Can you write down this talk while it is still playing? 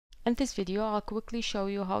In this video, I'll quickly show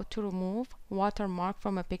you how to remove watermark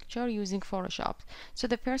from a picture using Photoshop. So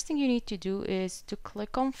the first thing you need to do is to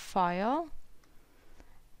click on File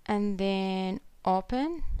and then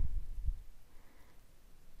Open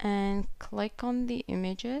and click on the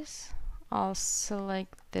images. I'll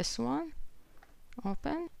select this one,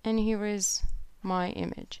 Open, and here is my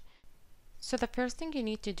image. So the first thing you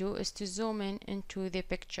need to do is to zoom in into the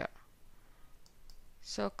picture.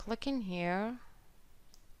 So click in here.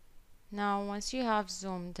 Now once you have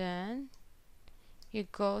zoomed in, you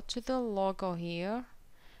go to the logo here,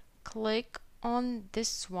 click on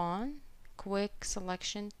this one, quick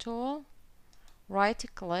selection tool, right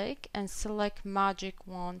click and select magic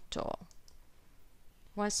wand tool.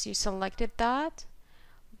 Once you selected that,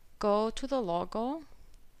 go to the logo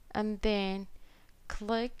and then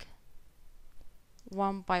click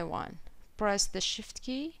one by one. Press the shift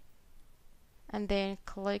key and then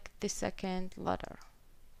click the second letter.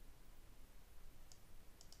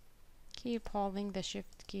 Keep holding the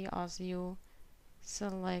shift key as you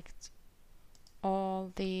select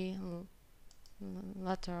all the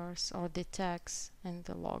letters or the text in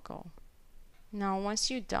the logo. Now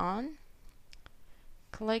once you're done,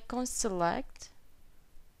 click on Select,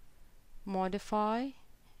 Modify,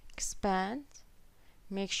 Expand.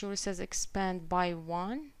 Make sure it says Expand by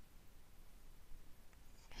 1.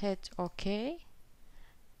 Hit OK.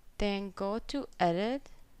 Then go to Edit,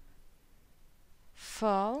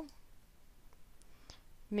 Fill.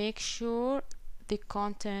 Make sure the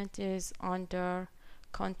content is under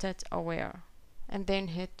Content Aware and then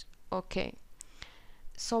hit OK.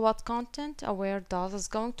 So what Content Aware does is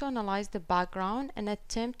going to analyze the background and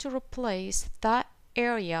attempt to replace that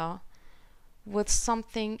area with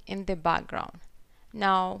something in the background.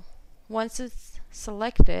 Now once it's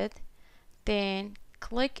selected, then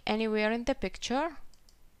click anywhere in the picture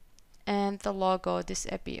and the logo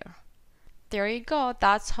disappear. There you go.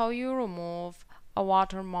 That's how you remove a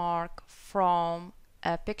watermark from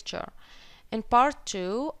a picture. In part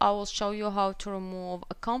 2, I will show you how to remove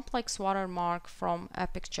a complex watermark from a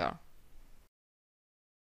picture.